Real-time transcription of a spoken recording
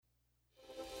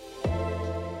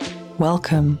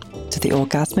Welcome to the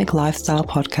Orgasmic Lifestyle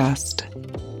Podcast.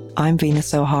 I'm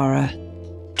Venus O'Hara.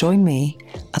 Join me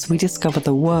as we discover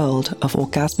the world of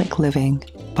orgasmic living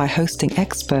by hosting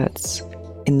experts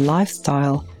in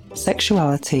lifestyle,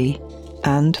 sexuality,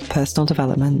 and personal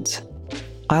development.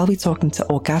 I'll be talking to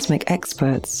orgasmic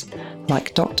experts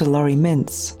like Dr. Laurie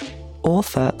Mintz,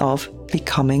 author of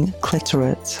Becoming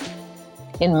Clitorate.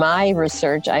 In my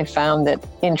research, I found that,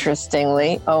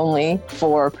 interestingly, only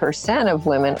 4% of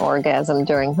women orgasm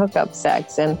during hookup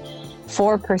sex, and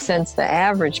 4% is the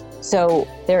average. So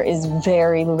there is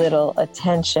very little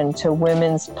attention to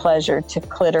women's pleasure, to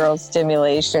clitoral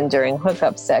stimulation during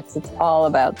hookup sex. It's all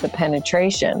about the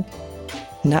penetration.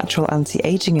 Natural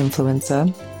anti-aging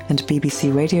influencer and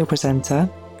BBC radio presenter,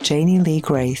 Janie Lee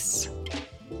Grace.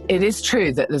 It is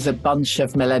true that there's a bunch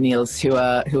of millennials who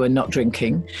are not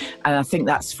drinking, and I think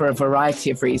that's for a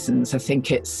variety of reasons. I think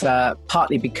it's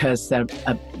partly because they've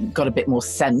got a bit more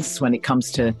sense when it comes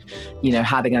to,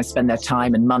 how they're going to spend their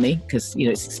time and money, because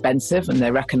it's expensive, and they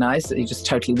recognise that you're just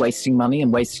totally wasting money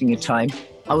and wasting your time.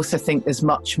 I also think there's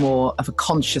much more of a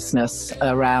consciousness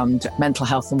around mental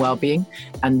health and well-being,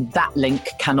 and that link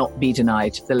cannot be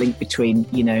denied. The link between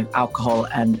alcohol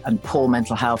and poor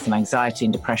mental health and anxiety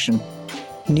and depression.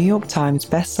 New York Times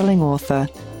bestselling author,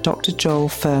 Dr. Joel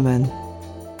Fuhrman.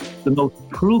 The most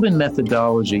proven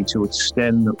methodology to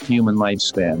extend the human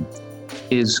lifespan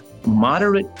is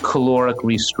moderate caloric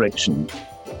restriction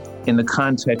in the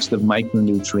context of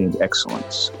micronutrient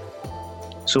excellence.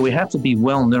 So we have to be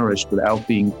well nourished without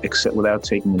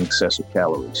taking in excessive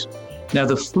calories. Now,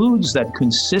 the foods that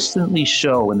consistently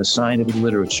show in the scientific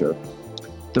literature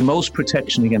the most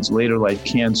protection against later life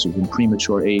cancers and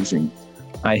premature aging,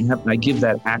 I give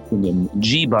that acronym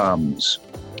GBOMS,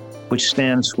 which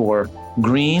stands for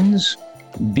greens,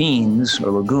 beans or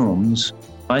legumes,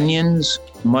 onions,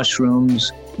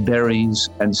 mushrooms, berries,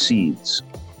 and seeds.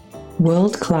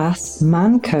 World-class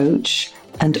man coach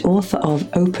and author of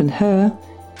Open Her,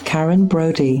 Karen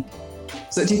Brody.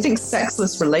 So do you think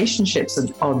sexless relationships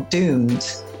are doomed?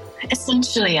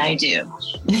 Essentially, I do.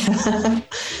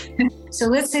 So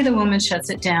let's say the woman shuts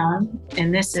it down,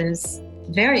 and this is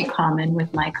very common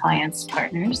with my clients'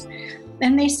 partners.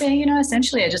 And they say,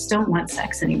 essentially, I just don't want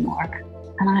sex anymore.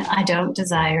 And I don't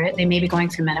desire it. They may be going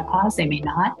through menopause, they may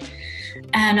not.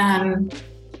 And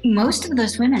most of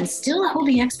those women still hold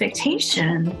the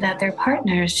expectation that their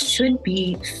partners should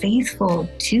be faithful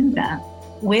to them,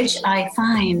 which I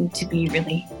find to be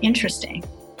really interesting.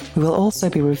 We will also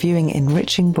be reviewing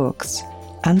enriching books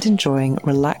and enjoying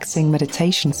relaxing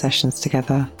meditation sessions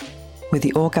together. With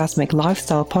the Orgasmic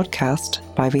Lifestyle Podcast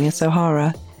by Venus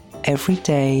O'Hara, every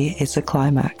day is a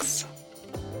climax.